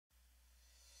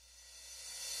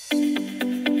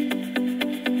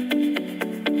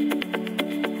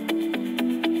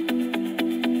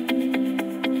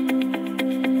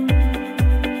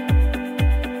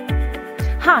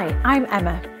I'm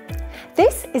Emma.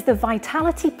 This is the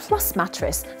Vitality Plus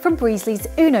mattress from Breezely's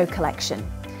Uno collection.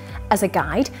 As a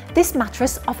guide, this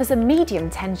mattress offers a medium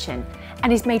tension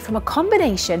and is made from a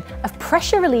combination of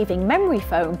pressure-relieving memory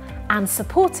foam and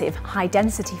supportive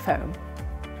high-density foam.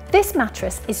 This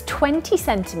mattress is 20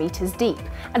 centimetres deep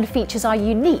and features our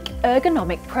unique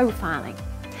ergonomic profiling.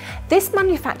 This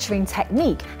manufacturing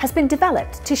technique has been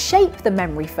developed to shape the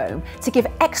memory foam to give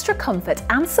extra comfort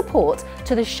and support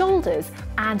to the shoulders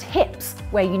and hips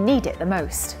where you need it the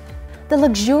most. The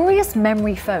luxurious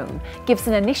memory foam gives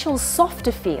an initial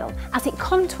softer feel as it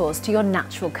contours to your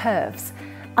natural curves.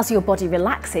 As your body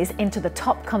relaxes into the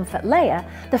top comfort layer,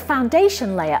 the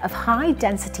foundation layer of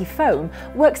high-density foam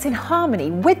works in harmony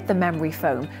with the memory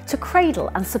foam to cradle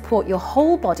and support your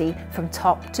whole body from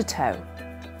top to toe.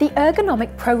 The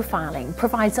ergonomic profiling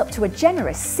provides up to a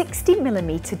generous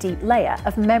 60mm deep layer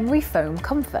of memory foam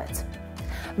comfort.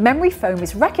 Memory foam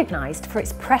is recognised for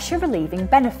its pressure-relieving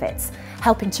benefits,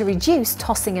 helping to reduce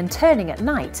tossing and turning at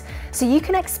night so you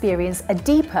can experience a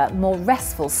deeper, more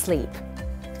restful sleep.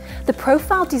 The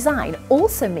profile design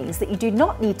also means that you do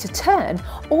not need to turn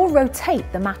or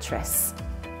rotate the mattress.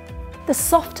 The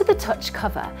soft to the touch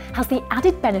cover has the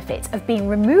added benefit of being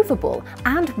removable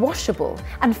and washable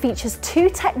and features two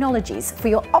technologies for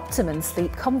your optimum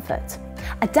sleep comfort: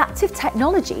 adaptive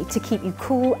technology to keep you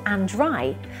cool and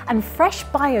dry, and Fresche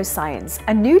Bioscience,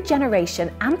 a new generation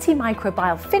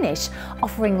antimicrobial finish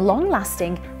offering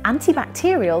long-lasting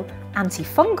antibacterial,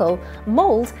 antifungal,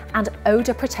 mold and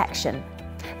odour protection.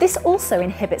 This also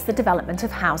inhibits the development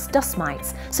of house dust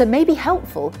mites, so may be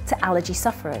helpful to allergy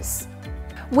sufferers.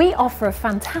 We offer a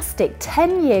fantastic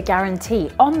 10-year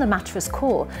guarantee on the mattress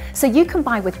core, so you can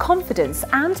buy with confidence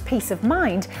and peace of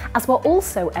mind, as we're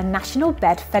also a National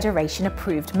Bed Federation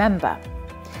approved member.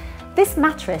 This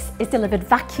mattress is delivered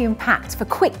vacuum packed for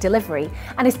quick delivery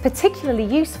and is particularly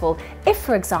useful if,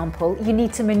 for example, you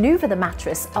need to manoeuvre the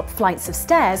mattress up flights of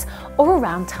stairs or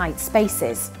around tight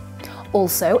spaces.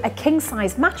 Also, a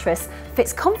king-size mattress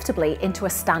fits comfortably into a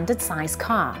standard size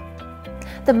car.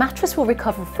 The mattress will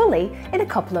recover fully in a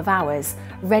couple of hours,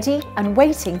 ready and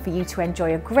waiting for you to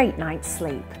enjoy a great night's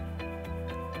sleep.